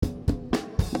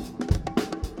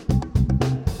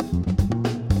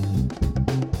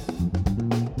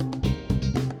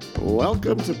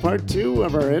Welcome to part 2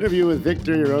 of our interview with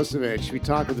Victor Urosevic. We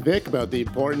talk with Vic about the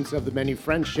importance of the many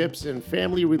friendships and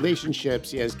family relationships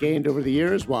he has gained over the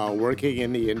years while working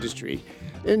in the industry.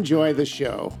 Enjoy the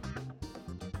show.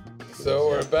 So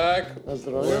we're back.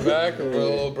 We're back. Hey. A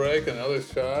little break, another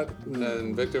shot,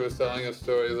 and Victor was telling us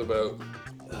stories about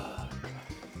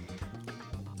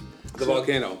the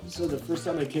volcano. So the first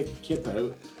time I kicked Kip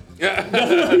out, Yeah.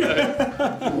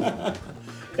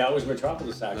 that was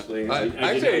Metropolis actually. I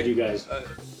Actually, denied you guys.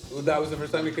 That was the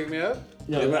first time you kicked me out?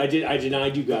 No, I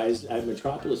denied you guys at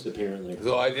Metropolis apparently.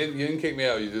 So you didn't kick me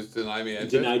out. You just denied me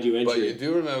entry. Denied you entry. But you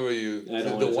do remember I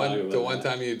don't wanna talk about the one that.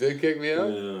 time you did kick me out.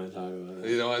 No, I don't want to talk about that.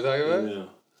 You don't want to talk about it? No.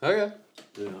 Okay.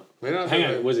 No. We don't Hang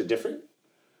have to- on, was it different?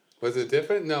 Was it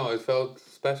different? No, it felt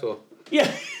special. Yeah.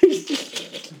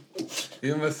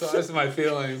 You massaged my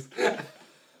feelings.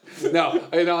 No,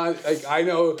 I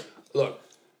know. Look,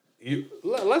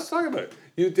 let's talk about it.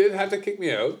 You did have to kick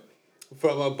me out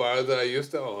from a bar that I used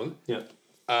to own. Yeah.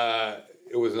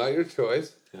 It was not your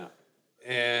choice, Yeah.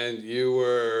 and you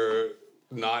were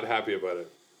not happy about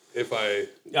it.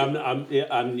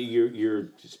 You're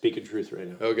speaking truth right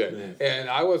now. Okay, Yeah. and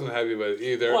I wasn't happy about it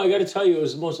either. Well, I got to tell you, it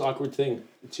was the most awkward thing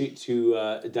it's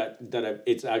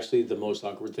actually the most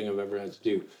awkward thing I've ever had to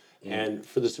do, and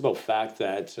for the simple fact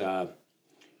that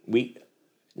we,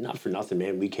 not for nothing,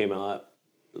 man, we came out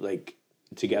like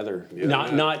together,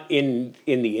 not in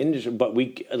the industry, but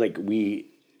we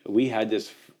had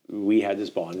this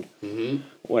bond,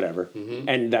 whatever,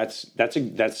 and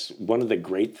that's one of the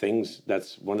great things.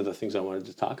 That's one of the things I wanted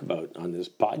to talk about on this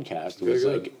podcast was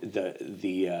Good. like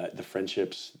the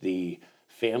friendships, the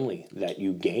family that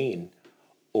you gain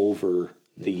over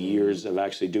the years of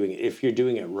actually doing it. If you're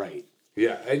doing it right.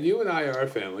 Yeah, and you and I are a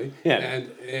family, and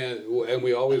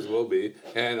we always will be.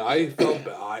 And I felt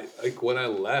like when I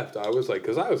left, I was like,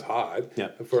 because I was hot,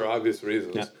 for obvious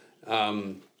reasons. Yeah.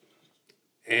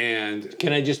 And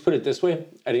Can I just put it this way?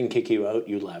 I didn't kick you out.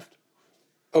 You left.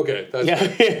 okay, that's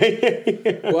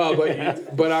well,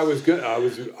 but I was good.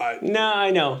 No,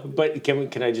 I know, but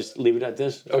can I just leave it at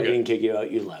this? Okay. I didn't kick you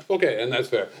out. You left. Okay, and that's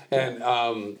fair. And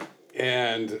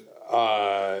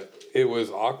it was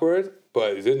awkward,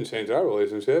 but it didn't change our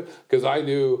relationship because I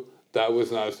knew that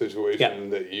was not a situation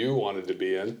that you wanted to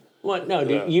be in. Well, no,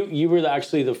 dude, you were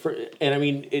actually the first, and I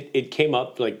mean, it came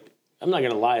up like, I'm not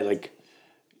gonna lie, like,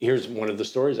 here's one of the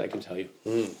stories I can tell you.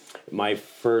 My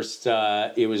first,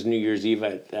 it was New Year's Eve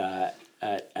at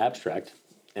Abstract,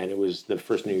 and it was the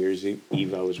first New Year's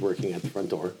Eve I was working at the front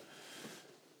door,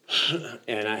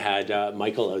 and I had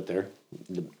Michael out there,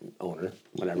 the owner,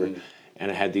 whatever,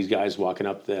 and I had these guys walking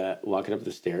up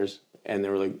the stairs. And they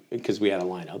were like, because we had a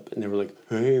lineup, and they were like,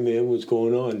 "Hey man, what's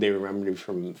going on?" They remembered me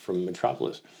from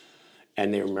Metropolis,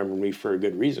 and they remembered me for a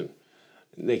good reason.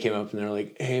 They came up and they're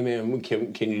like, "Hey man,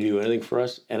 can you do anything for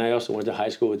us?" And I also went to high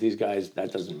school with these guys.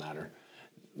 That doesn't matter,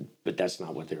 but that's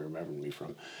not what they remembered me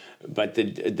from. But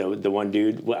the one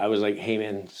dude, I was like, "Hey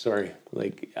man, sorry,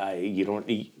 like you don't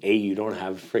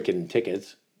have freaking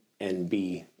tickets, and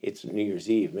B, it's New Year's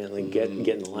Eve, man. Like get in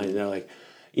the line." And they're like,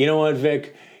 "You know what,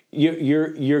 Vic?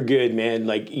 You're good, man.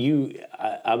 Like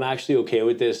I'm actually okay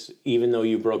with this, even though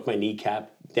you broke my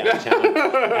kneecap downtown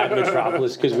at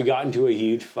Metropolis because we got into a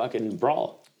huge fucking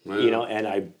brawl, and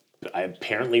I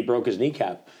apparently broke his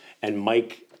kneecap. And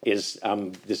Mike is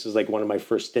this is like one of my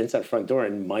first stints at front door,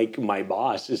 and Mike, my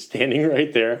boss, is standing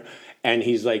right there, and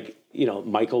he's like,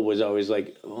 Michael was always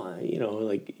like, well,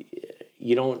 like,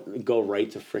 you don't go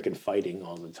right to frickin' fighting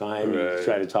all the time. Right. You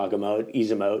try to talk him out, ease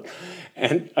him out.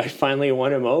 And I finally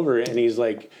won him over, and he's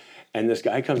like, and this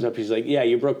guy comes up, he's like, "Yeah,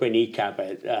 you broke my kneecap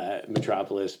at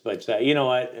Metropolis, but you know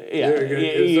what? Yeah,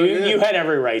 you had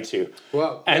every right to."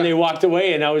 Well, and they walked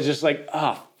away, and I was just like,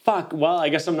 "Oh, fuck, well, I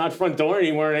guess I'm not front door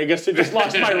anymore, and I guess I just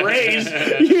lost my raise."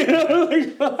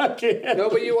 Like, fuck it. No,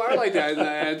 but you are like that. And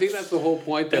I think that's the whole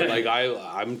point that like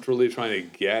I'm truly trying to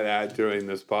get at during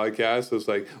this podcast. It's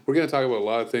like we're going to talk about a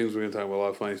lot of things. We're going to talk about a lot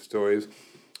of funny stories.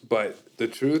 But the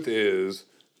truth is,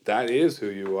 that is who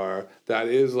you are. That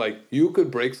is like, you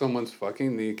could break someone's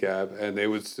fucking kneecap and they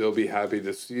would still be happy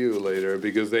to see you later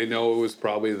because they know it was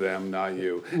probably them, not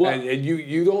you. Well, and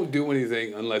you don't do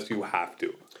anything unless you have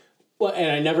to. Well,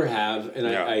 and I never have, and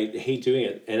I hate doing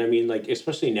it. And I mean, like,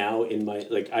 especially now in my,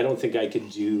 like, I don't think I could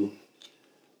do,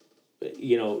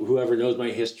 whoever knows my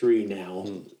history now,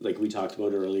 like we talked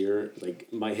about earlier, like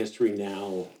my history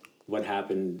now, what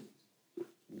happened,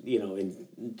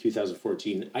 in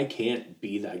 2014, I can't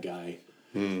be that guy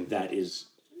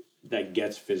that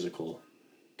gets physical,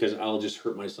 because I'll just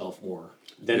hurt myself more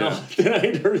than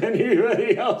I'd hurt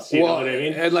anybody else. You know what I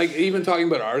mean? And like even talking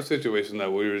about our situation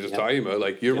that we were just talking about,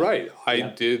 like you're right. I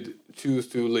did choose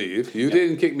to leave. You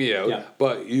didn't kick me out,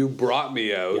 but you brought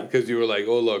me out because you were like,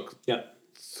 "Oh, look,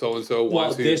 so and so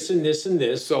wants you. This and this and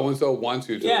this. So and so wants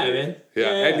you to leave."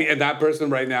 Man. And that person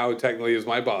right now technically is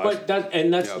my boss. But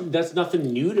that's nothing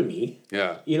new to me.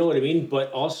 Yeah, you know what I mean.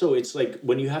 But also, it's like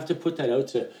when you have to put that out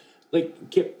to,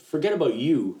 like, forget about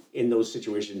you in those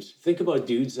situations. Think about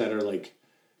dudes that are like,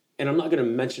 and I'm not going to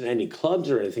mention any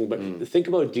clubs or anything, but think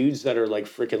about dudes that are like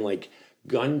freaking like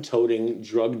gun-toting,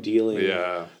 drug-dealing,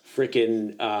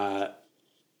 freaking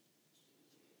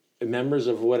members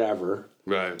of whatever.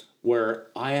 Right. Where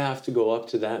I have to go up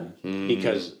to them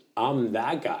because I'm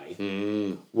that guy.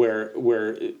 Where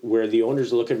the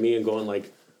owners look at me and going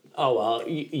like, "Oh well,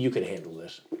 you can handle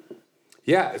this."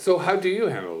 Yeah. So how do you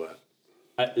handle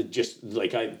that? Just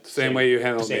like same way you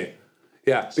handle me.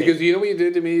 Yeah, because you know what you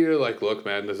did to me? You're like, "Look,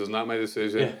 man, this is not my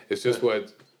decision. Yeah. It's just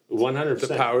what 100%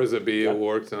 the powers that be at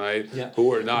work tonight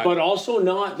who are not." But also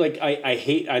not like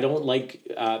I don't like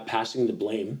passing the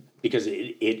blame because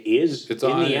it's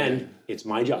in the end it's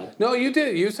my job. No, you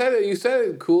did. You said it. You said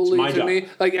it coolly to job. me.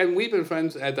 Like, and we've been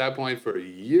friends at that point for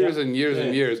years and years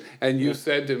and years. And you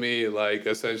said to me, like,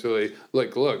 essentially,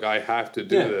 like, "Look, I have to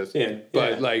do this."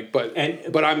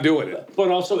 But I'm doing it. But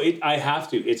also, I have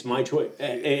to. It's my choice.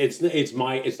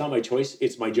 It's not my choice.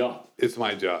 It's my job. It's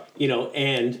my job. You know,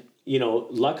 and you know,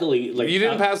 luckily, like you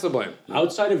didn't pass the blame.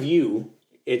 Outside of you,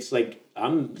 it's like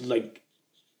I'm like,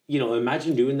 you know,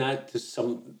 imagine doing that to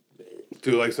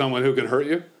someone who can hurt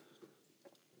you.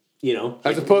 You know,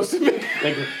 as opposed to me.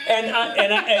 Like,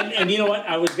 and you know what?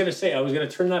 I was gonna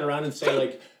turn that around and say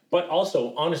like, but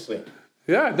also honestly.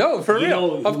 Yeah, no, for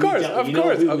real. Of course.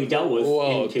 Who we dealt with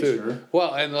in Kitchener. Dude.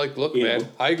 Well, and like, look, man,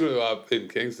 I grew up in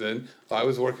Kingston. I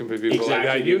was working for people like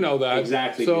that. You know that.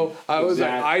 Exactly. So I was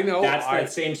like, I know. That's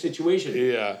that same situation.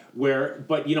 Yeah.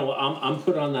 But you know, I'm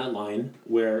put on that line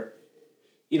where,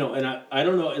 you know, and I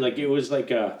don't know, like it was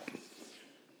like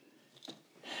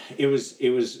it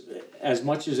was as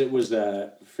much as it was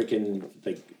a freaking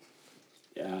like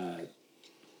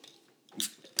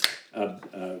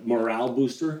a morale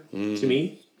booster to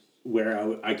me,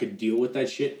 where I could deal with that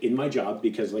shit in my job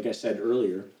because, like I said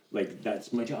earlier, like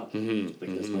that's my job.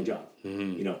 That's my job.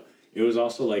 You know, it was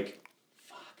also like,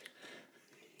 fuck.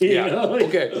 You know, like,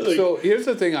 okay. Like, so here's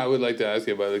the thing I would like to ask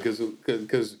you about it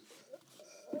because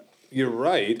you're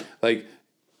right. Like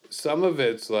some of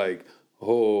it's like,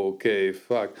 oh, okay,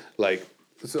 fuck. Like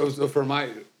so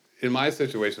in my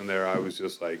situation there, I was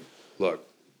just like, look.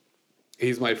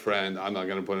 He's my friend. I'm not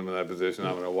going to put him in that position.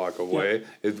 I'm going to walk away.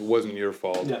 It wasn't your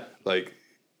fault. Like,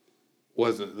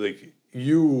 wasn't like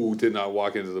you did not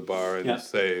walk into the bar and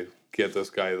say, "Get this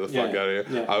guy the fuck out of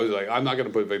here." I was like, I'm not going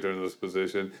to put Victor in this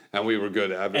position, and we were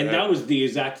good at it. And that was the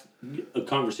exact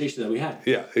conversation that we had.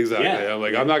 Yeah, exactly. I'm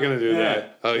like, I'm not going to do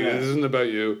that. Like, this isn't about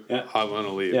you. I'm going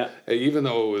to leave, even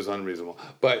though it was unreasonable.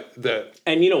 But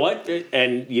and you know what?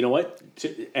 And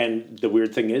the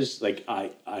weird thing is, like,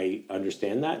 I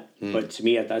understand that, but to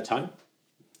me at that time,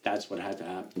 that's what had to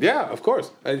happen. Yeah, of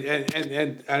course.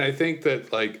 And I think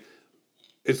that like.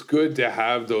 It's good to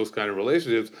have those kind of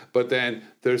relationships, but then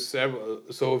there's several.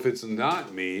 So if it's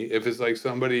not me, if it's like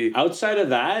somebody outside of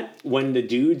that, when the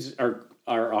dudes are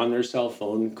on their cell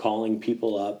phone calling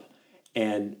people up,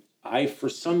 and for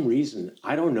some reason,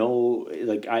 I don't know,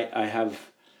 like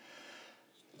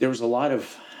there was a lot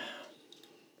of,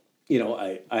 you know,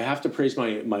 I have to praise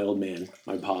my old man,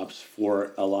 my pops,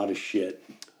 for a lot of shit.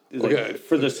 Like,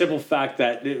 for the simple fact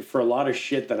that for a lot of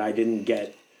shit that I didn't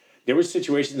get. There were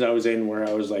situations I was in where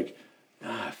I was like,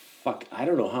 fuck, I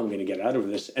don't know how I'm going to get out of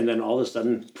this. And then all of a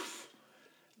sudden,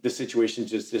 the situation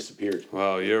just disappeared.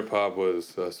 Wow, your pop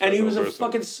was a and he was a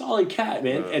fucking solid cat,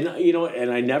 man. And, you know, and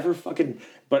I never fucking,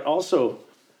 but also,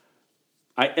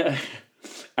 I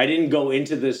didn't go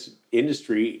into this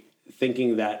industry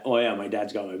thinking that, oh yeah, my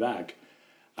dad's got my back.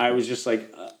 I was just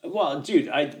like, well,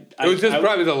 dude, it was just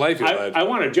probably the life you led. I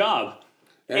want a job.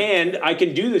 And I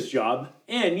can do this job.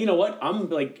 And you know what? I'm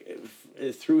like,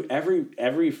 through every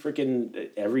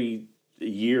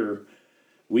year,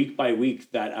 week by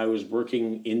week that I was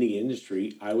working in the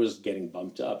industry, I was getting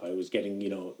bumped up. I was getting, you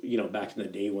know, back in the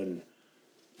day when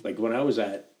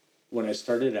I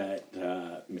started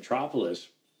at Metropolis,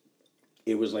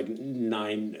 it was like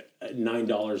 $9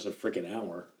 a freaking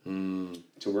hour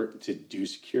to work, to do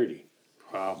security.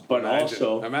 Wow. But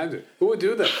imagine. Who would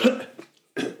do that?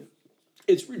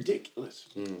 It's ridiculous.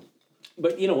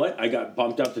 But you know what? I got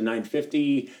bumped up to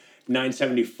 $950,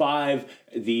 $975.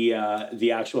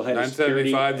 The actual head of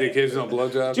security. $975, the occasional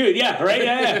blowjob. Dude, yeah, right?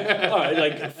 Yeah. Oh,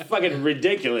 like fucking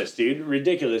ridiculous, dude.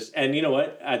 Ridiculous. And you know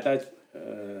what? At that, I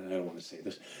don't want to say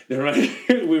this. Never mind.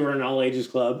 We were an all ages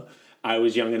club. I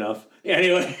was young enough.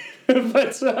 Anyway,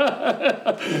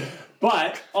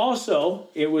 but also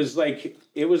it was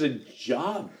a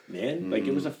job, man. Like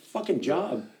it was a fucking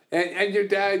job. And your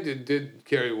dad did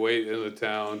carry weight in the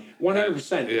town.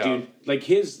 100%, dude. Like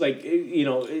his, I don't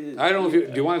know if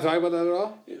do you want to talk about that at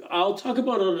all? I'll talk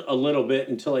about it a little bit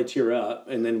until I tear up,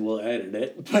 and then we'll edit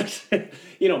it. But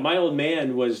my old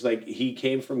man was he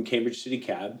came from Cambridge City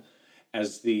Cab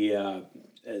as the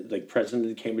president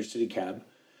of the Cambridge City Cab.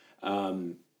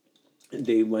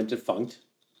 They went defunct.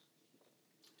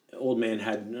 Old man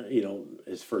had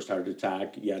his first heart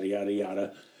attack, yada yada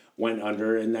yada, went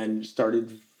under, and then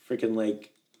started freaking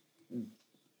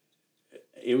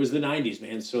it was the 90s,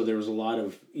 man. So there was a lot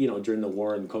of, during the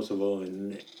war in Kosovo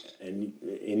and in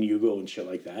Yugo and shit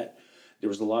like that, there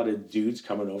was a lot of dudes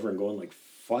coming over and going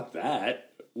fuck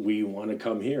that, we want to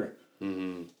come here.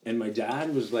 Mm-hmm. And my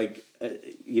dad was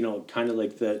kind of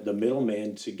like the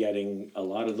middleman to getting a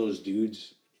lot of those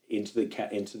dudes into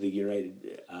the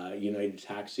United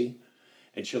Taxi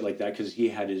and shit like that, because he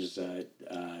had his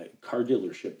car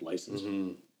dealership license.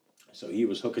 Mm-hmm. So he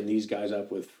was hooking these guys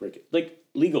up with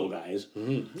legal guys,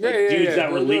 dudes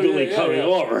that were legally coming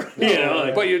over.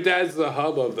 No, but your dad's the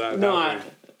hub of that. No, I'm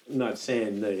not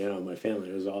saying that my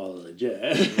family was all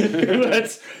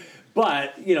legit,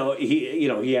 but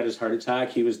he had his heart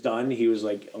attack. He was done. He was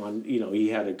on. He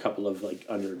had a couple of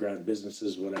underground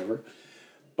businesses, whatever.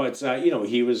 But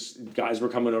guys were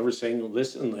coming over saying,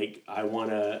 "Listen, I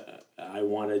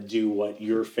wanna do what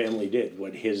your family did,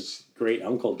 what his great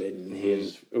uncle did, and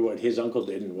what his uncle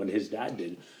did, and what his dad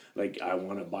did. I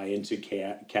want to buy into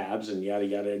cabs and yada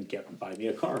yada, and buy me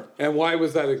a car." And why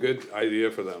was that a good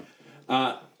idea for them?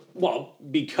 Well,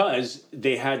 because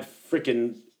they had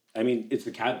freaking. I mean, it's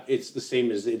the cab. It's the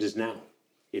same as it is now.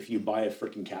 If you buy a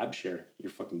freaking cab share, you're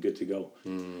fucking good to go.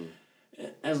 Mm.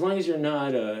 As long as you're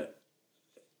not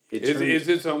Is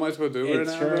it so much with Uber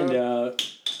now? It turned out.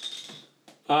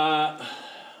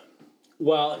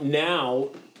 Well, now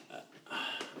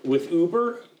with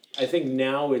Uber, I think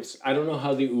now it's. I don't know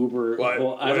how the Uber.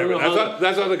 Well, I don't know.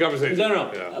 That's not the conversation.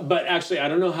 No. Yeah. But actually, I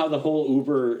don't know how the whole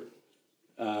Uber,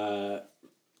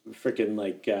 freaking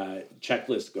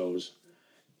checklist goes.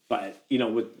 But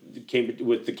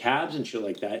with the cabs and shit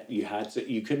like that,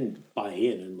 you couldn't buy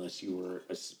in unless you were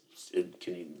a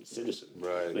Canadian citizen.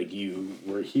 Right. You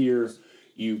were here,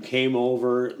 you came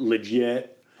over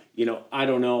legit. I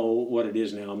don't know what it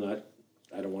is now.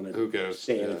 I don't want to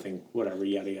say anything. Whatever.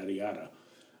 Yada yada yada.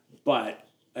 But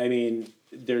I mean,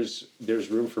 there's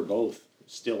room for both.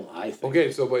 Still, I think.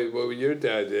 Okay, so what your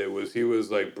dad did was he was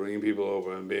bringing people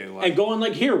over and being and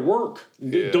going here, work.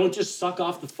 Yeah. Don't just suck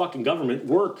off the fucking government.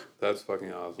 Work. That's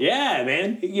fucking awesome. Yeah,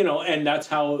 man. And that's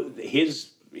how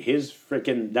his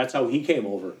freaking. That's how he came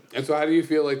over. And so, how do you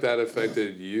feel like that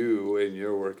affected you and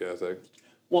your work ethic?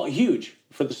 Well, huge,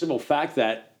 for the simple fact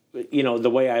that the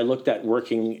way I looked at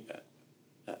working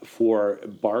for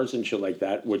bars and shit like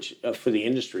that, which for the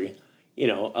industry.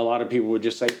 A lot of people would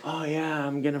just say, "Oh yeah,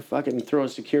 I'm gonna fucking throw a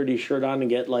security shirt on and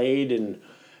get laid, and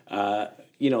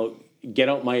get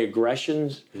out my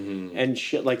aggressions and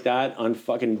shit like that on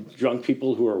fucking drunk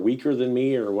people who are weaker than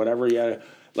me or whatever." Yeah,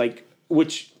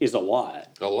 which is a lot.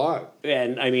 A lot.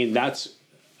 And I mean, that's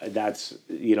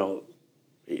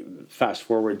fast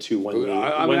forward to when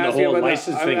the whole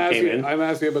license thing came in. I'm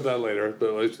asking about that later,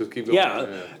 but let's just keep going. Yeah,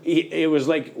 it was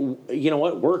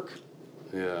what, work.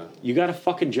 Yeah, you got a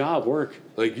fucking job. Work.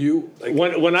 When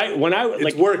I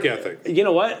it's work ethic. You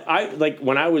know what? I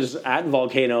when I was at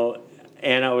Volcano,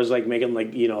 and I was making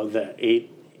the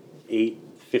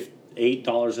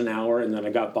 $8 an hour, and then I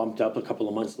got bumped up a couple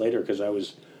of months later because I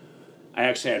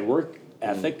actually had work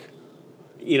ethic.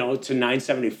 To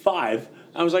 $9.75.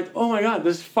 I was like, oh my god,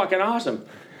 this is fucking awesome.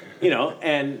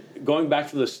 And going back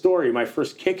to the story, my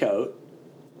first kick out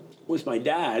was my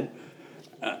dad.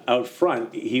 Out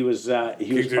front, he was parked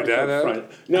out front.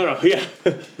 No, yeah,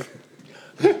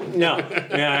 no,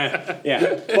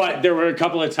 yeah. But there were a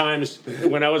couple of times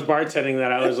when I was bartending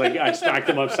that I was I smacked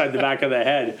him upside the back of the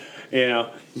head,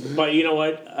 But you know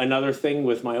what? Another thing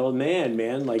with my old man,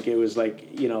 it was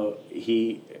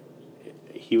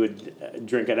he would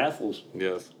drink at Ethel's.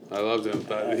 Yes, I loved him.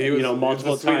 He was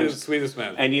multiple times, sweetest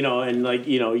man. And he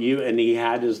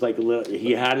had his little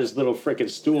frickin'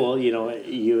 stool.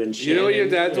 You and shit. You know what your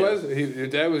dad was? Your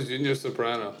dad was Junior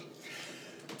Soprano.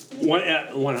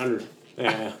 100.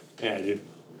 Yeah, dude.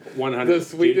 100. The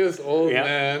sweetest old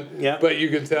man. Yeah. But you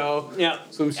could tell. Yeah.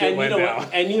 Some shit went down.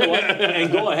 And you know what?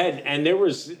 And go ahead. And there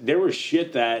was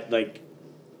shit that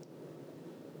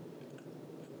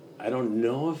I don't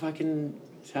know if I can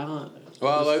tell.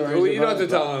 Well, you don't have to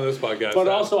tell on this podcast. But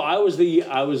also, I was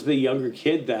the younger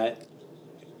kid that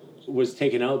was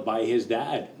taken out by his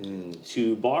dad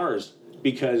to bars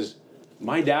because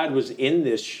my dad was in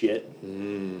this shit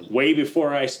way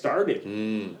before I started.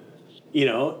 You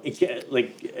know,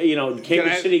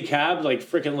 Cambridge City Cab, like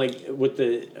freaking like with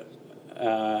the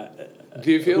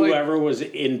Do you feel whoever was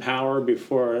in power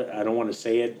before, I don't want to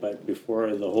say it, but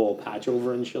before the whole patch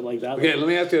over and shit like that. Okay, let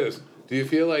me ask you this. Do you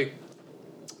feel like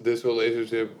this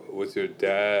relationship with your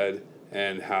dad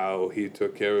and how he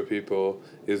took care of people,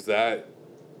 has that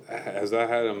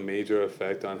had a major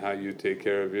effect on how you take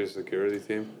care of your security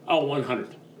team? Oh,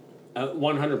 100.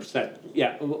 100%.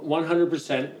 Yeah,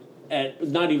 100%.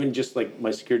 And not even just like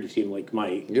my security team, like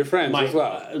your friends as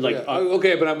well.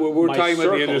 Okay, but we're talking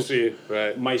about the industry,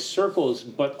 right? My circles,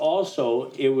 but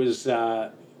also it was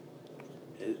the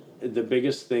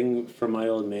biggest thing for my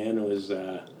old man was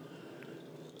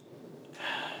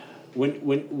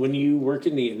when you work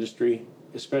in the industry,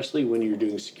 especially when you're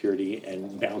doing security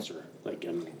and bouncer, like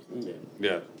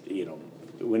you know,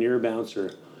 when you're a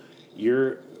bouncer,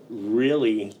 you're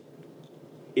really,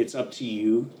 it's up to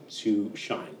you to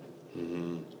shine.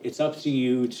 It's up to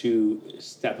you to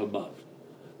step above,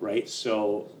 right?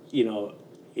 So, you know,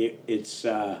 it's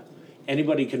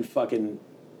anybody can fucking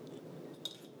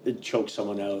choke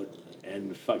someone out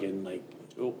and fucking like,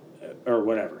 or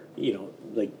whatever, you know,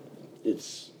 like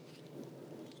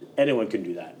anyone can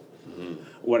do that,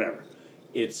 whatever.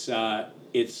 It's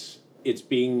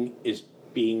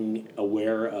being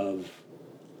aware of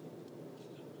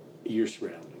your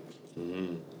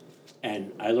surroundings.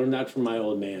 And I learned that from my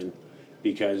old man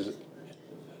because,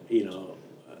 you know,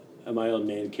 my old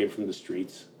man came from the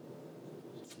streets,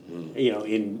 you know,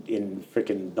 in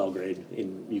frickin' Belgrade,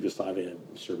 in Yugoslavia,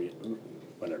 Serbia,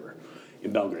 whatever,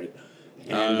 in Belgrade.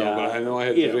 And, but I know I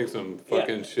had to drink some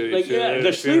fucking shitty shit. Yeah, the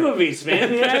Slivovic,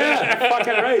 man. Yeah,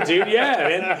 fucking right, dude. Yeah,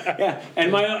 man. Yeah,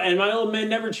 and my old man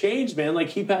never changed, man. Like,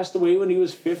 he passed away when he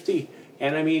was 50.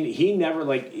 And, I mean, he never,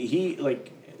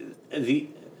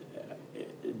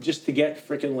 just to get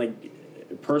freaking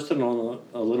personal,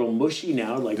 a little mushy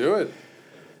now. Like, do it.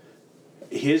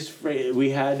 We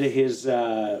had his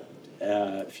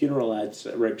funeral at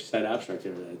right beside Abstract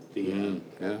there at the yeah,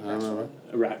 I remember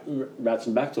Rats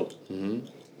and Bechtel.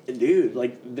 Dude,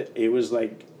 like it was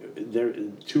like there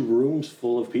 2 rooms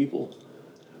full of people,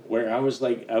 where I was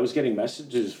getting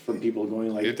messages from people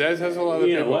going like, your dad has a lot of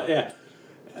people. What? Yeah,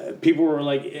 people were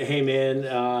like, hey man,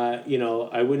 you know,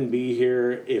 I wouldn't be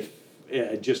here if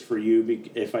just for you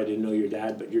if I didn't know your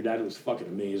dad, but your dad was fucking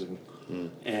amazing.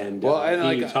 And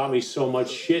he taught me so much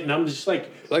shit, and I'm just like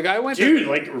I went, dude,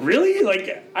 like really,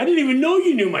 like I didn't even know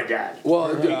you knew my dad.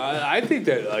 Well, right? I think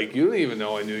that like you didn't even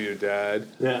know I knew your dad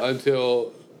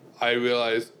until I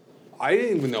realized I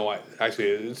didn't even know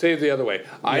actually say it the other way.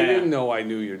 I didn't know I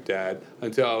knew your dad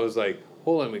until I was like,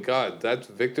 holy my God, that's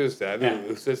Victor's dad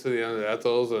who sits at the end of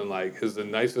Ethel's and like is the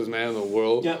nicest man in the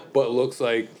world, but looks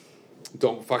like.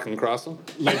 Don't fucking cross them.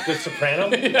 Like The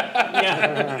Soprano?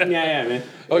 yeah, man.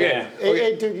 Okay. Yeah.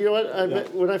 Hey, dude, you know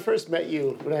what? When I first met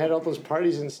you, when I had all those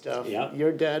parties and stuff,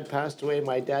 your dad passed away,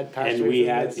 my dad passed away. And we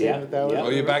had, Oh,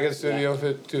 you're back at Studio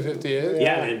 258?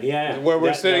 Yeah, man, yeah. Where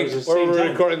we're sitting, where we're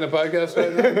recording the podcast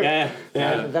right now?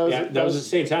 Yeah. That was the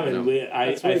same time. And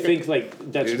I think,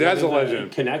 like, that's your dad's a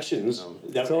legend. Connections.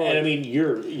 And I mean,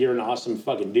 you're an awesome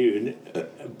fucking dude,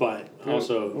 but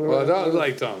also... Well, don't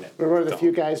like Tom. We're one of the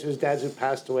few guys whose dads had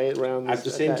passed away around at the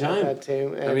same time. That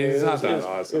time. I mean, he's not that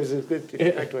awesome. It was a good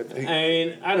connect with him. I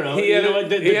mean, I don't know. You know what?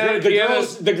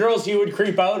 The girls he would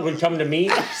creep out would come to me.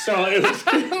 So it was...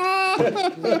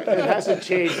 It hasn't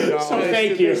changed at all. So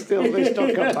thank you. They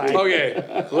still come by.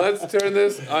 Okay, let's turn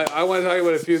this. I want to talk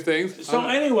about a few things. So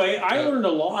anyway, I learned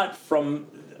a lot from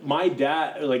my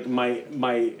dad, like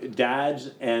my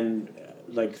dad's, and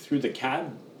like through the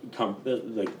cab,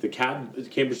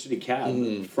 Cambridge City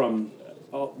Cab, from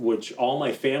which all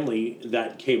my family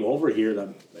that came over here,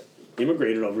 that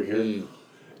immigrated over here,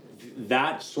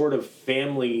 that sort of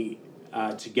family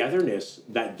togetherness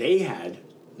that they had,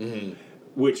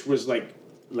 which was like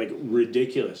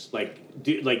ridiculous,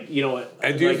 you know.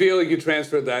 And do you feel like you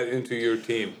transferred that into your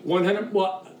team? 100.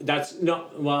 Well,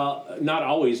 not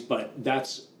always, but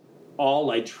that's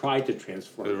all I tried to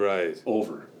transfer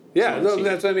over. Yeah, no,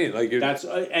 that's what I mean. Like that's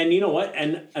and you know what?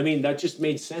 And I mean that just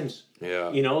made sense. Yeah.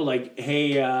 You know, like,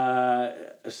 hey,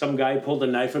 some guy pulled a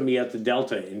knife at me at the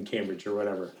Delta in Cambridge or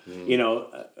whatever. You know,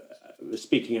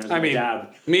 speaking as my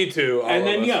dad. Me too. And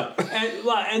then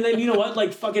and then you know what?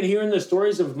 Like fucking hearing the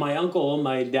stories of my uncle,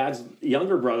 my dad's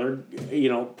younger brother, you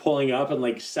know, pulling up and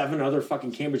like 7 other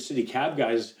fucking Cambridge City Cab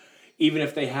guys. Even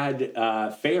if they had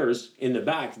fares in the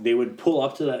back, they would pull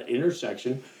up to that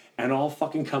intersection and all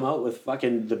fucking come out with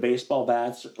fucking the baseball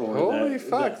bats or Holy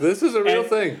fuck, this is a real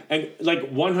thing. And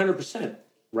like 100%,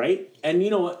 right? And you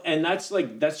know what? And that's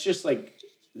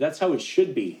how it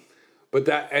should be. But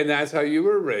that's how you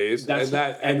were raised, That's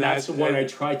what I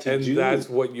tried to do. And that's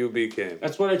what you became.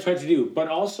 That's what I tried to do. But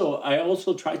I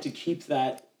also tried to keep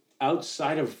that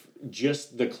outside of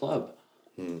just the club.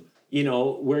 You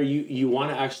know, where you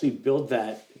want to actually build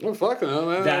that. Well, fuck no,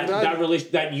 man.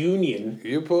 That union.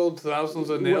 You pulled thousands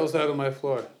of nails out of my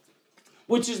floor.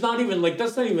 Which is not even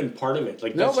that's not even part of it.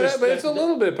 Like no, but it's a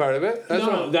little bit part of it.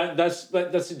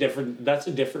 That's a different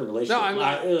relationship. No, I'm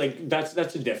not.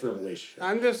 That's a different relationship.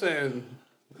 I'm just saying.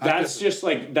 That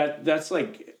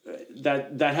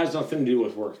has nothing to do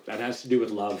with work. That has to do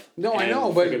with love. No, I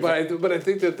know, but I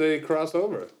think that they cross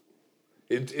over.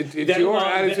 It's your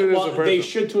attitude as a person. They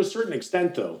should to a certain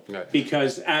extent, though, right.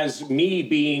 Because as me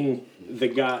being the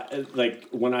guy, like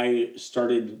when I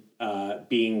started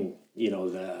being,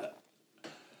 the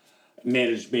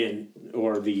management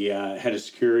or the head of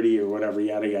security or whatever,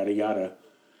 yada yada yada,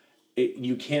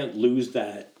 you can't lose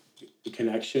that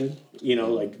connection.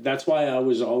 Like that's why I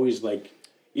was always like,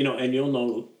 and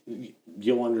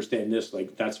you'll understand this.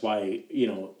 Like that's why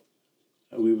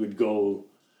we would go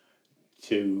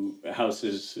to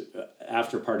houses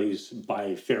after parties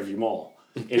by Fairview Mall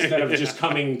instead of just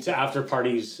coming to after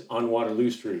parties on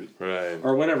Waterloo Street, right,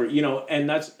 or whatever, and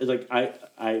that's like I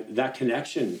that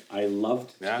connection I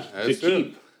loved to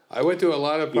keep. I went to a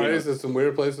lot of parties at some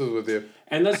weird places with you,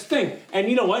 and that's the thing. And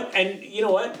you know what,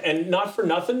 and not for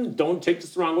nothing, don't take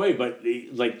this the wrong way, but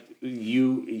like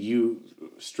you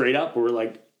straight up were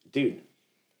like, dude,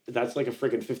 that's like a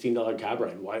freaking $15 cab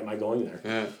ride. Why am I going there?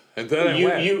 Yeah, and then I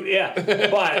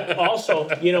went. But also,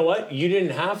 you know what? You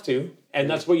didn't have to, and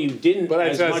that's what you didn't. But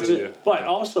as much as, but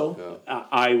also,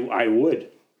 I would.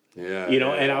 Yeah.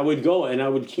 And I would go and I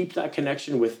would keep that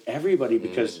connection with everybody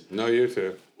because. No, you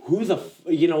too. Who the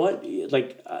you know what?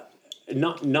 Like,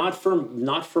 not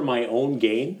for my own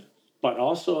gain, but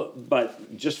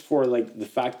just for like the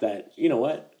fact that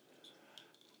what,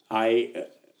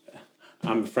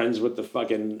 I'm friends with the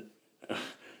fucking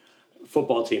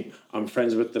football team. I'm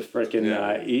friends with the freaking.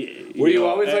 Were you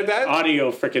always like that?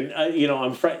 Audio freaking.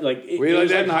 I'm friend like. Were you like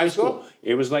that in high school?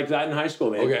 It was like that in high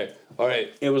school, man. Okay, all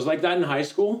right. It was like that in high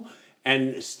school,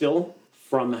 and still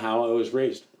from how I was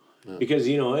raised, because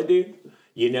you know what, dude,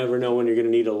 you never know when you're gonna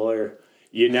need a lawyer.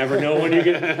 You never know when you're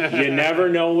gonna. You never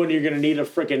know when you're gonna need a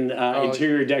freaking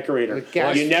interior decorator.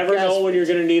 You never know when you're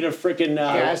gonna need a freaking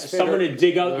someone to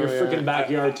dig out your freaking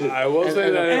backyard too. I will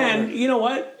say that. And you know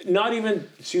what? Not even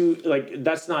to like.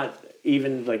 That's not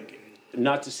even like.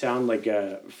 Not to sound like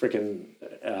a freaking.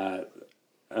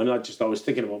 I'm not just always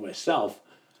thinking about myself.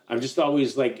 I'm just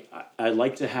always like I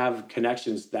like to have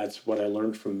connections. That's what I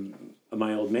learned from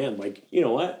my old man. Like, you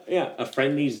know what? Yeah, a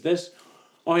friend needs this.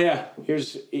 Oh yeah,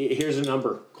 here's a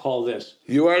number. Call this.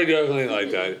 You are definitely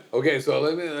like that. Okay, so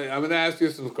I'm gonna ask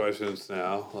you some questions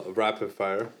now. Rapid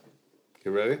fire.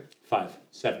 You ready? 5,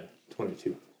 7,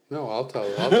 22. No, I'll tell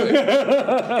you.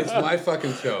 It's my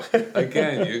fucking show.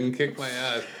 Again, you can kick my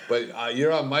ass, but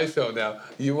you're on my show now.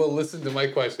 You will listen to my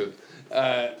questions.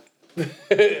 You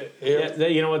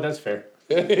know what? That's fair.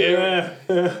 Here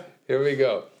we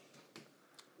go.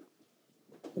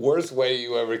 Worst way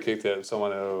you ever kicked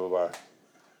someone out of a bar?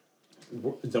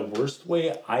 The worst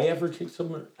way I ever kicked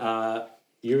someone?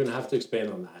 You're gonna have to expand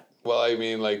on that. Well, I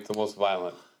mean, like the most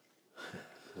violent.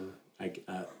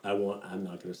 I won't. I'm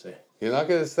not gonna say. You're not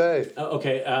gonna say.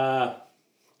 Okay.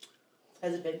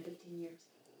 Has it been 15 years?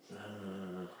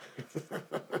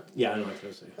 Yeah, I'm not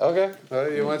gonna say. Okay.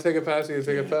 Well, you want to take a pass? You can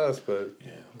take a pass, but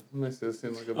yeah, makes it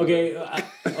seem like a.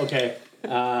 Okay.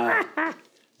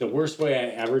 The worst way I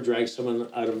ever dragged someone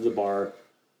out of the bar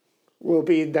will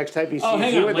be next time he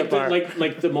sees you at the bar.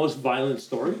 Like the most violent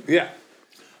story? Yeah.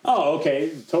 Oh,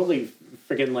 okay. Totally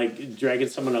freaking like dragging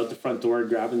someone out the front door,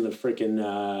 grabbing the freaking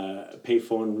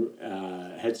payphone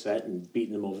headset and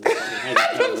beating them over the fucking head.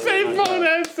 The payphone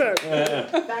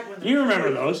headset. You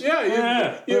remember those?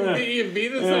 Yeah. You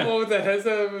beat someone with the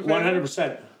headset.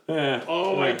 100%.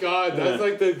 Oh my God, that's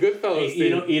like the Goodfellas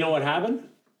scene. You know what happened?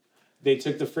 They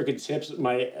took the freaking tips.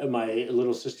 My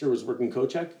little sister was working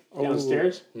co-check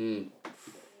downstairs.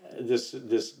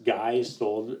 This guy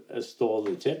stole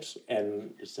the tips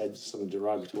and said some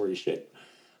derogatory shit.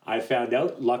 I found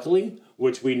out, luckily,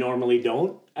 which we normally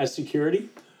don't as security.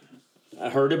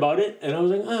 I heard about it and I was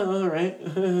like, oh, all right.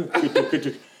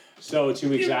 So 2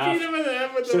 weeks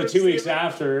after. So 2 weeks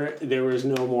after, there was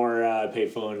no more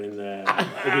payphone in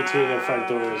between the front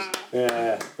doors.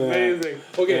 Yeah. Amazing.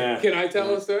 Okay, can I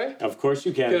tell a story? Of course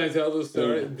you can. Can I tell the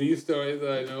story? These stories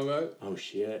that I know about? Oh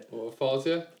shit. Will fault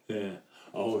you? Yeah.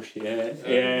 Oh shit.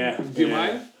 Yeah. Do you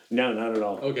mind? No, not at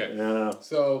all. Okay. No.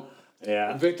 So,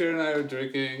 Yeah. Victor and I were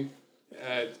drinking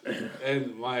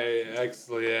and my ex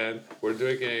Leanne were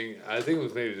drinking. I think it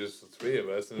was maybe just the three of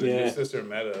us, and then your sister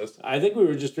met us. I think we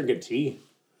were just drinking tea.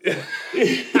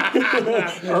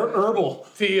 Herbal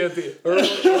tea at the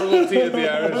herbal tea at the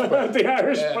Irish pub. At the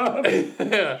Irish pub.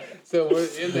 Yeah. So we're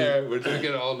in there. We're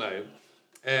drinking all night,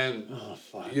 and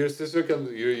your sister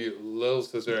comes. Your little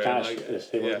sister, Tash,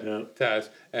 and Tash,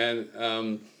 and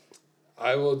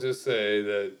I will just say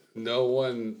that no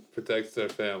one protects their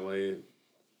family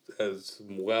as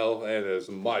well and as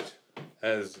much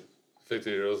as Victor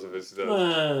Urosevic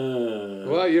does.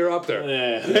 Well, you're up there.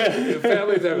 Your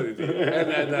family's everything to you.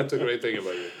 And that's a great thing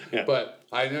about you. Yeah. But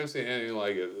I've never seen anything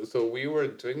like it. So we were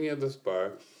drinking at this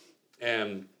bar,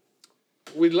 and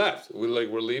we left.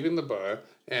 We're leaving the bar,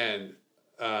 and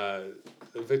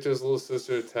Victor's little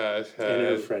sister, Tash, and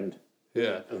her friend.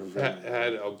 Yeah,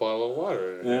 had a bottle of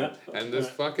water in it. And this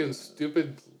fucking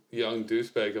stupid young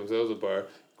douchebag comes out of the bar,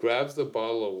 grabs the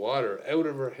bottle of water out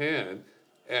of her hand,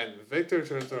 and Victor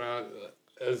turns around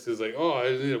as he's like, oh, I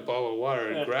just need a bottle of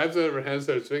water, and grabs it out of her hand,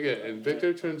 starts drinking it, and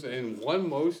Victor turns in one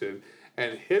motion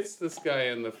and hits this guy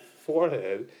in the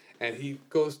forehead, and he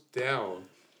goes down.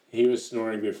 He was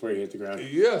snoring before he hit the ground.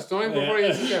 Yeah, snoring before he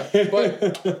hits the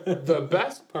ground. But the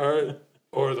best part,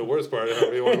 or the worst part,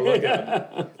 however you want to look at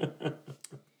it,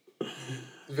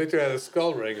 Victor had a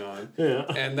skull ring on,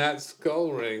 and that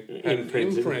skull ring had an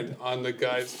imprint on the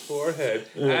guy's forehead,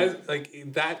 as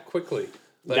that quickly.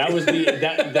 That was the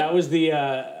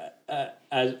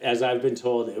as I've been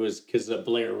told, it was because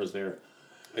Blair was there.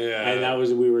 Yeah, and that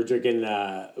was we were drinking.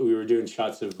 We were doing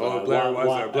shots of. Blair was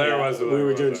there. Blair was there. We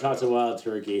were doing shots of wild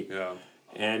turkey. Yeah.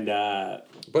 And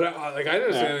but I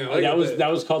didn't say anything like that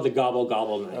was called the gobble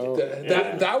gobble night.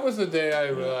 That was the day I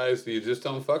realized you just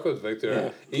don't fuck with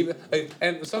Victor. Even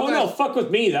and sometimes fuck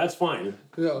with me. That's fine.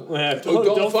 No,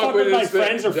 don't fuck with my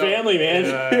friends or family, man.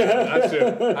 That's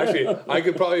true. Actually, I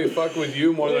could probably fuck with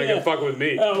you more than I can fuck with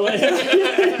me.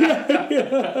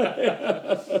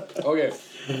 Okay.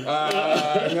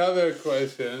 Another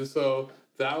question. So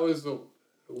that was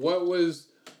what was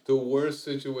the worst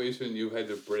situation you had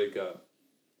to break up?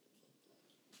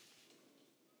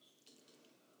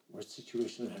 Worst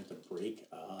situation I had to break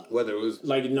up? Whether it was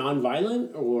like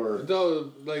non-violent or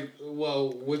no,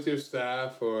 with your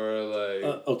staff or like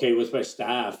okay, with my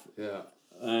staff. Yeah.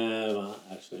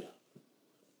 Actually,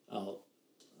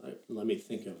 let me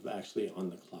think of actually on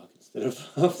the clock instead of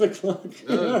off the clock.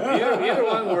 Either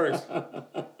one works.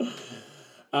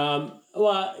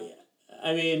 Well,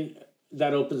 I mean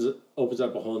that opens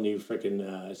up a whole new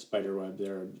freaking spider web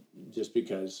there, just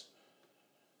because.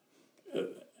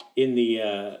 In the,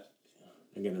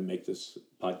 I'm going to make this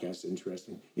podcast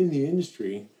interesting. In the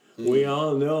industry, we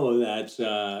all know that,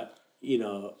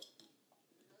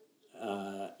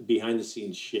 behind the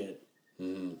scenes shit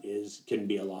can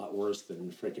be a lot worse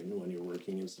than freaking when you're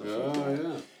working and stuff like that.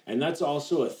 Yeah. And that's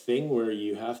also a thing where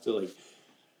you have to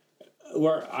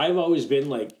where I've always been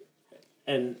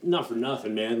and not for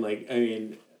nothing, man.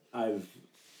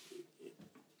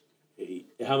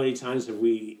 How many times have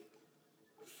we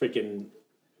freaking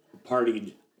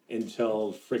partied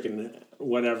until freaking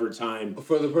whatever time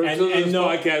for the person of this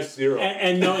podcast 0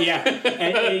 and then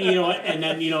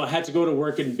had to go to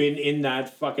work and been in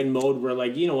that fucking mode where I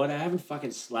haven't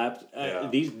fucking slept.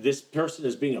 This person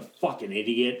is being a fucking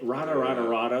idiot.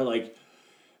 Rada.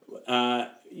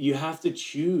 You have to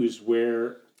choose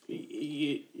where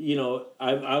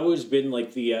I've always been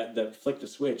the flick the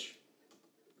switch.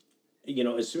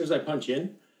 As soon as I punch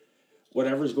in,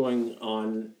 whatever's going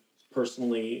on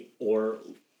personally or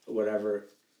whatever.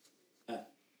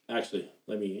 Actually,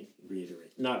 let me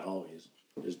reiterate. Not always.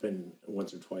 There's been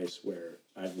once or twice where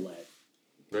I've let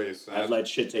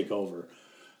shit take over.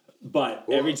 But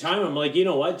every time I'm like, you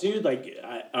know what, dude?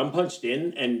 I'm punched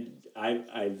in, and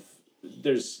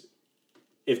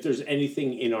if there's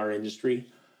anything in our industry,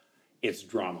 it's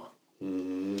drama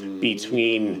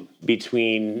between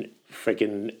freaking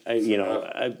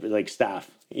staff,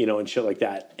 and shit like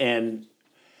that, and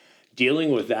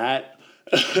dealing with that,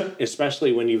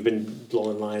 especially when you've been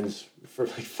blowing lines for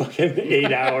fucking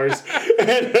 8 hours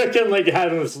and freaking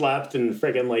haven't slept and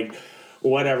freaking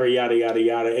whatever, yada yada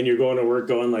yada, and you're going to work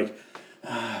going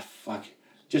fuck,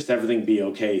 just everything be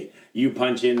okay. You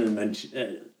punch in and then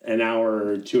an hour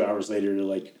or 2 hours later you're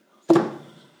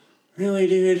really,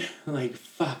 dude? Like,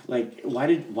 fuck. Like, why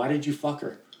did you fuck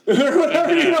her? Or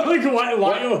whatever, you know, like,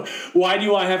 why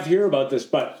do I have to hear about this?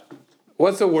 But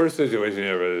what's the worst situation you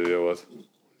ever had to deal with,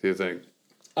 do you think?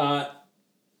 Like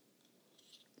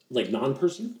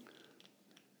non-person?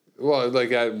 Well,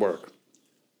 like at work.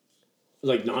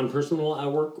 Like non-personal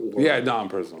at work? Or, Yeah,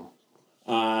 non-personal.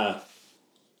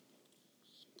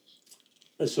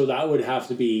 So that would have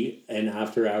to be an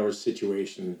after-hours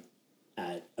situation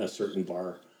at a certain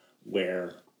bar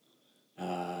where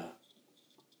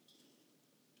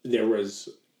there was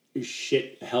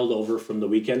shit held over from the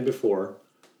weekend before,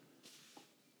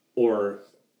 or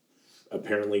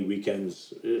apparently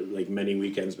weekends, like many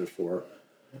weekends before,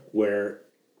 where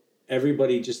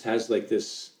everybody just has like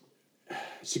this,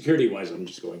 security-wise, I'm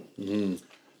just going,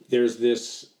 there's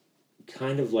this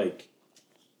kind of like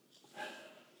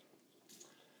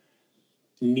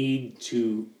need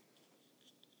to,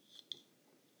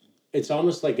 it's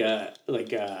almost like a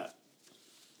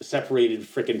separated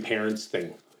frickin' parents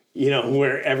thing, you know,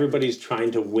 where everybody's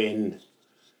trying to win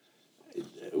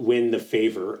the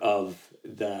favor of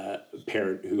the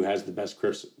parent who has the best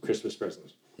Christmas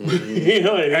presents. You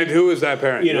know what I mean? And who is that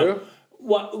parent? You know,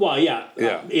 well, yeah,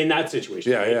 Yeah. in that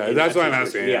situation. Yeah, right? yeah, In that's that what I'm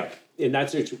situation, asking, yeah. In that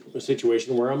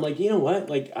situation where I'm like, you know what?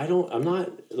 Like, I'm not,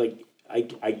 like,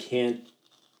 I can't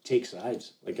take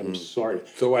sides. Like, I'm sorry.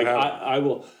 So what like, happened? I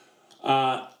will,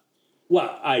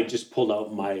 well, I just pulled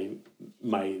out my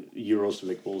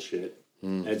Urosevic bullshit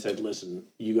and said, listen,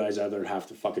 you guys either have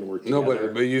to fucking work together.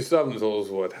 No, but you still haven't told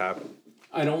us what happened.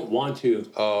 I don't want to.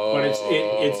 Oh. But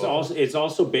it's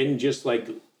also been just like,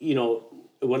 you know,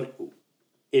 when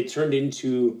it turned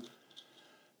into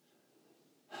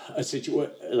a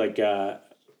situation like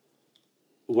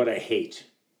what I hate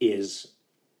is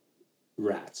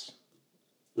rats.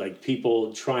 Like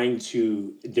people trying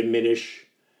to diminish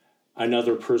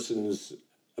another person's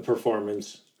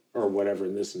performance or whatever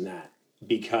and this and that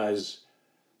because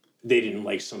they didn't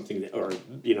like something that, or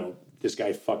you know, this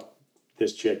guy fucked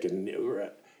this chick and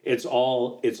it's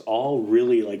all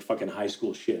really like fucking high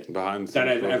school shit Behind that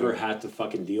I've some ever had to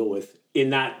fucking deal with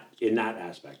in that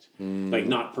aspect. Like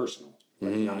not personal.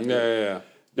 Like not, Yeah.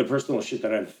 The personal shit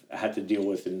that I've had to deal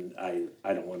with and I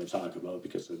don't want to talk about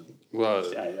because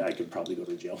I could probably go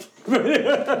to jail.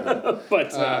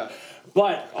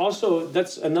 But also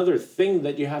that's another thing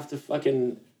that you have to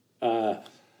fucking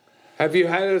Have you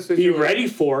had a be situation? ready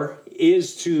for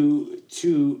is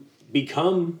to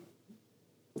become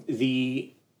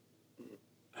the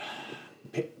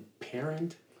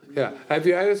parent. Yeah. Have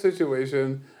you had a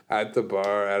situation at the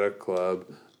bar, at a club,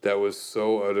 that was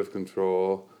so out of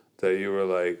control that you were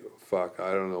like, fuck,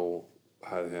 I don't know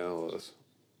how to handle this?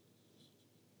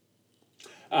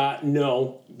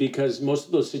 No, because most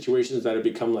of those situations that have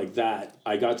become like that,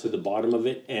 I got to the bottom of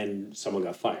it and someone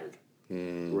got fired.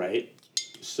 Right?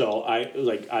 So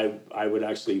I would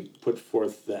actually put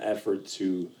forth the effort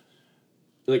to,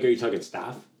 like, are you talking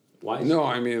staff wise? No,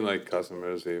 I mean like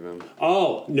customers even.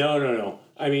 Oh, no.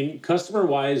 I mean, customer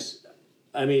wise,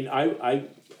 I mean, I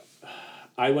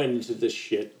went into this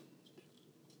shit,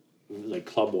 like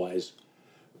club wise,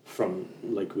 from,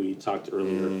 like we talked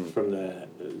earlier, from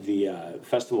the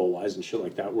festival wise and shit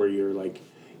like that, where you're like,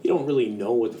 you don't really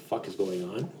know what the fuck is going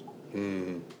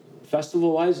on.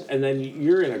 Festival wise, and then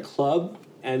you're in a club,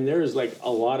 and there's like a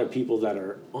lot of people that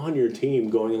are on your team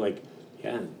going like,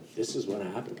 yeah, this is what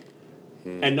happened.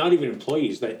 And not even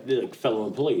employees, that like fellow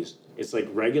employees. It's like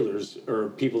regulars or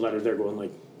people that are there going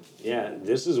like, yeah,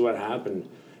 this is what happened.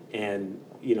 And,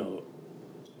 you know,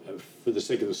 for the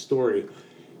sake of the story,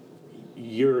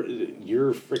 your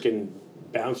freaking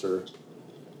bouncer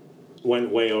went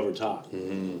way over top.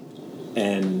 And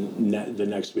the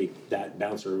next week, that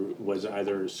bouncer was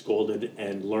either scolded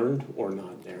and learned or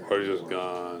not there. Or just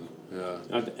gone. Yeah.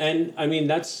 And I mean,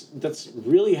 that's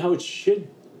really how it should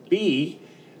be.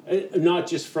 Not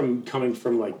just from coming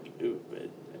from like,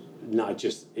 not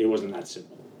just, it wasn't that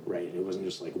simple, right? It wasn't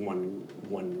just like one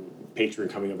patron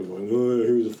coming up and going, oh,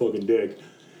 he was a fucking dick.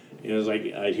 It was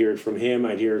like, I'd hear it from him,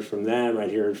 I'd hear it from them,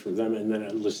 I'd hear it from them, and then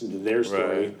I'd listen to their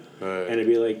story. Right. And I'd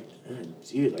be like,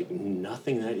 dude, like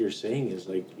nothing that you're saying is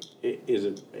like,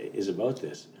 is about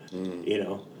this, you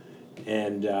know?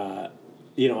 And,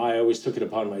 you know, I always took it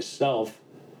upon myself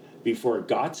before it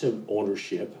got to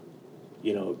ownership,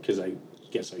 you know, because I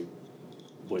guess I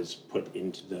was put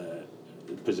into the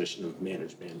position of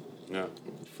management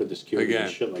for the security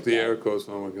and shit like the that. air quotes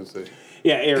no one can see.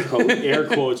 Yeah, air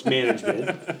quotes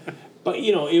management. But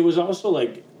you know, it was also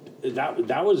like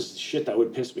that was shit that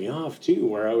would piss me off too,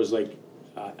 where I was like,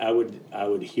 I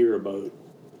would hear about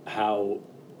how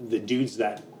the dudes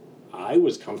that I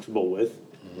was comfortable with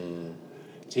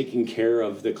taking care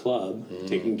of the club,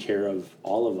 taking care of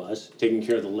all of us, taking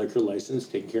care of the liquor license,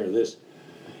 taking care of this.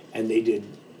 And they did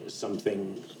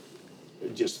something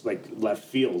just like left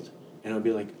field. And I'd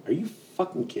be like, are you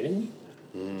fucking kidding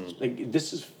me? Like,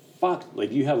 this is fucked.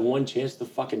 Like, you have one chance to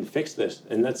fucking fix this,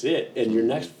 and that's it. And your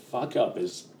next fuck up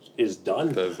is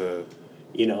done. That's it.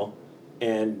 You know?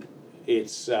 And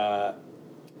it's, and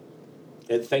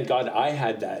thank God I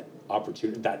had that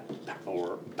opportunity, that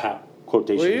power,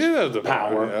 quotations, Well, you did have the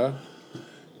power yeah.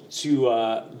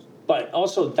 to, but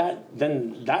also that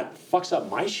fucks up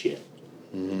my shit.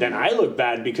 Then I look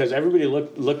bad because everybody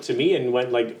looked to me and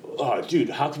went like, oh, dude,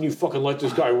 how can you fucking let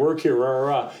this guy work here? Rah,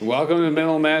 rah. Welcome to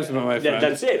middle management, my friend.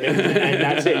 That's it. And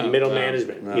that's it, middle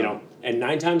management, you know. And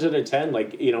 9 times out of 10,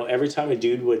 like, you know, every time a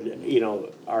dude would, you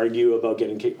know, argue about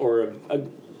getting kicked, or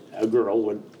a girl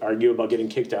would argue about getting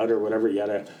kicked out or whatever,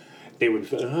 they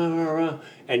would,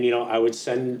 and, you know, I would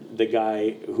send the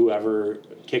guy, whoever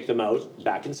kicked them out,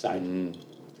 back inside,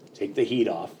 take the heat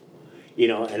off. You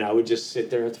know, and I would just sit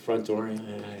there at the front door.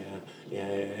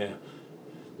 Yeah.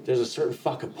 There's a certain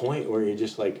fucking point where you're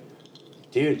just like,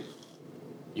 dude,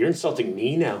 you're insulting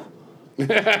me now.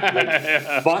 Like,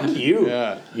 fuck you.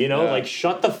 Yeah. You know, like,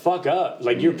 shut the fuck up.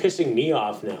 Like, you're pissing me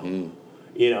off now.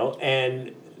 You know,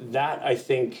 and that, I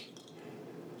think,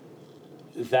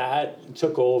 that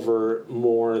took over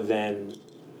more than...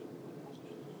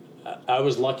 I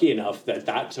was lucky enough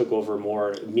that took over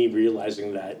more, me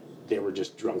realizing that they were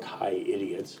just drunk, high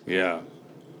idiots. Yeah.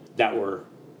 That were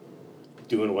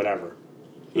doing whatever.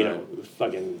 You know,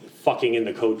 fucking in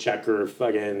the coat checker,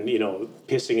 fucking, you know,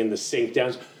 pissing in the sink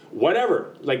downs.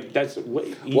 Whatever. Like, that's what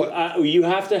you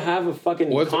have to have a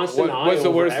fucking constant eye. What's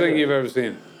the worst thing you've ever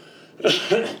seen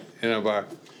in a bar?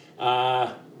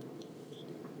 I'm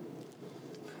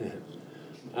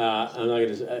not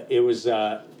gonna say. It was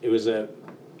I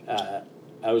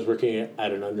was working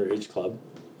at an underage club.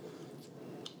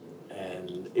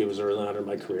 And it was early on in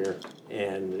my career,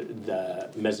 and the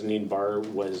mezzanine bar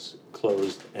was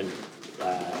closed and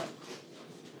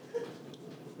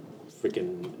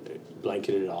freaking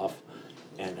blanketed off.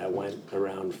 And I went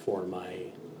around for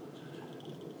my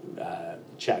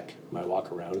check, my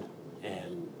walk around,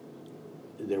 and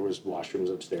there was washrooms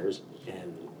upstairs,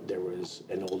 and there was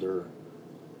an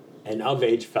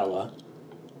of-age fella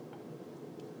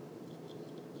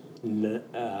and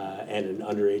an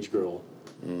underage girl.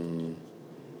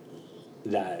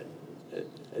 That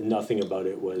nothing about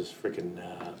it was freaking.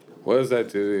 What does that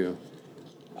do to you?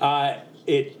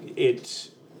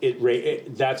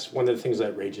 That's one of the things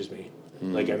that rages me.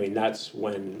 Like, I mean, that's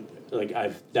when, like,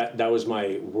 that was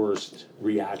my worst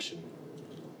reaction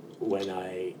when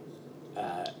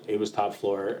it was top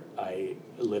floor. I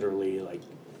literally, like,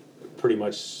 pretty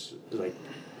much, like,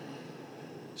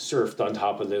 surfed on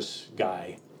top of this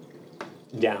guy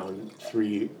down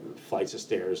 3 flights of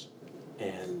stairs,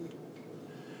 and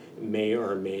may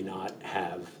or may not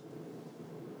have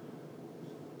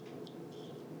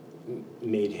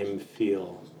made him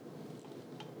feel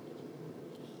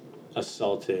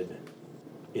assaulted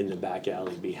in the back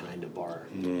alley behind a bar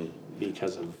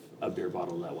because of a beer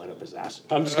bottle that went up his ass.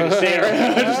 I'm just gonna say it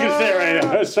right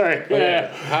now. Sorry. Okay.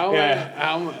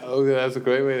 Okay, that's a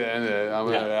great way to end it. I'm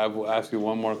gonna ask you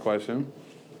one more question.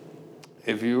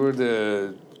 If you were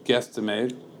to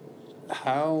guesstimate,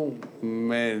 how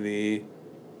many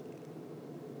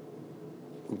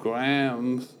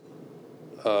grams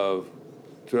of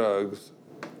drugs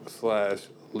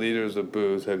 / liters of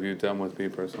booze have you done with me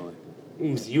personally?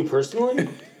 With you personally?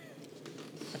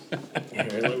 Here,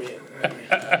 let me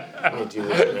do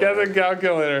this. Get the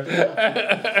calculator.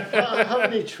 How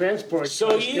many transports?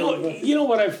 So you know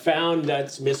what I've found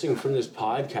that's missing from this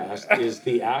podcast is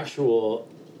the actual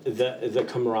the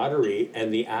camaraderie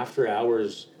and the after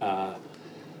hours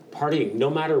partying, no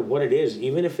matter what it is,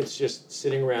 even if it's just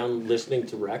sitting around listening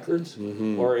to records,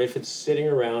 or if it's sitting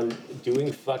around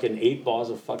doing fucking 8 balls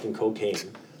of fucking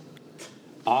cocaine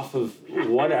off of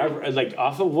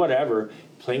whatever,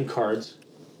 playing cards,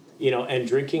 you know, and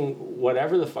drinking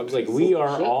whatever the fuck. Like, we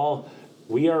are all,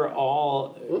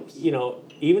 you know,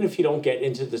 even if you don't get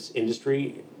into this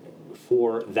industry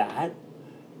for that,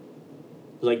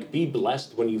 like, be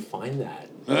blessed when you find that.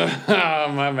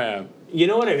 My man. You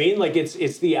know what I mean? Like,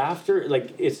 it's the after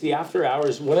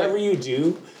hours. Whatever you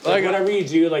do, like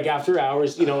after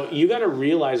hours, you know, you got to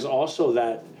realize also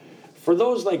that for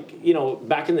those, like, you know,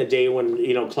 back in the day when,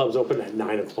 you know, clubs open at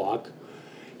 9:00,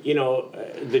 you know,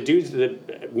 the dudes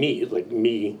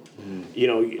me, you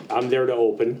know, I'm there to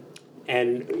open,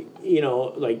 and, you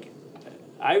know, like,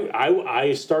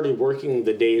 I started working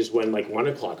the days when, like,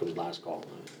 1:00 was last call.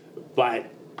 But,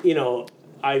 you know,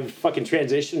 I've fucking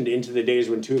transitioned into the days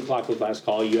when 2 o'clock was last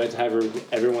call. You had to have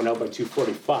everyone out by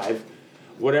 2:45.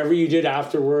 Whatever you did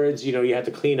afterwards, you know, you had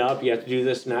to clean up, you had to do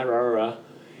this and that, rah, rah, rah.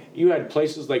 You had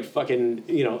places like fucking,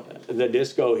 you know, the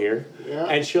disco here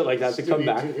and shit like that to come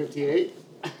back. 258.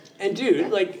 And dude,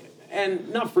 like, and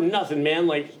not for nothing, man,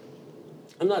 like,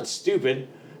 I'm not stupid.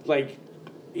 Like,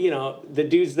 you know, the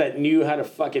dudes that knew how to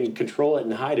fucking control it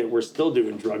and hide it were still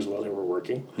doing drugs while they were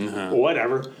working.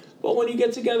 Whatever. But when you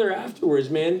get together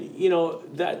afterwards, man, you know,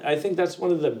 that I think that's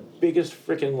one of the biggest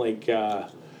freaking, like,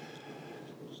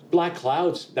 black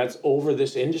clouds that's over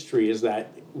this industry is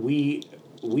that we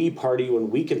party when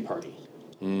we can party.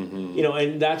 You know,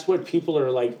 and that's what people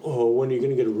are like, oh, when are you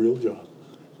going to get a real job?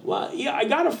 Well, yeah, I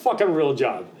got a fucking real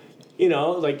job. You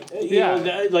know, like, you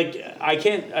know, like, I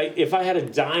can't, if I had a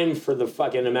dime for the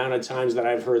fucking amount of times that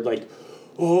I've heard, like,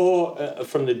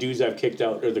 from the dudes I've kicked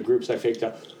out or the groups I've kicked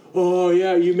out, oh,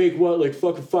 yeah, you make what, like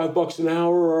fucking $5 an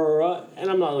hour? And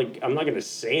I'm not going to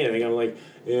say anything. I'm like,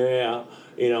 yeah,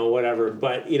 you know, whatever.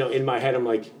 But, you know, in my head, I'm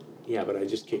like, yeah, but I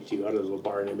just kicked you out of the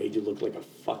bar and I made you look like a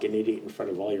fucking idiot in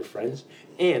front of all your friends.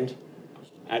 And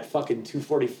at fucking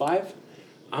 2:45,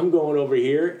 I'm going over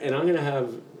here and I'm going to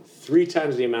have 3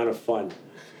 times the amount of fun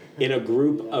in a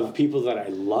group of people that I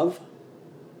love.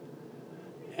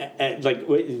 And like,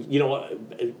 you know what?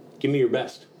 Give me your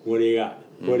best. What do you got?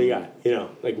 What do you got? You know,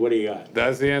 like, what do you got?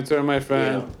 That's the answer, my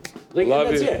friend. You know? Like, love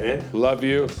that's you. it, man. Love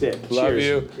you. That's it. Love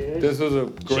Cheers. you. This was a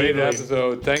great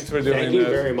episode. Thanks for doing this. Thank you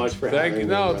very much for having me.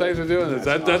 No, thanks for doing this.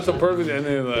 That's the perfect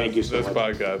ending of Thank you so this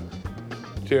much. podcast.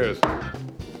 Cheers.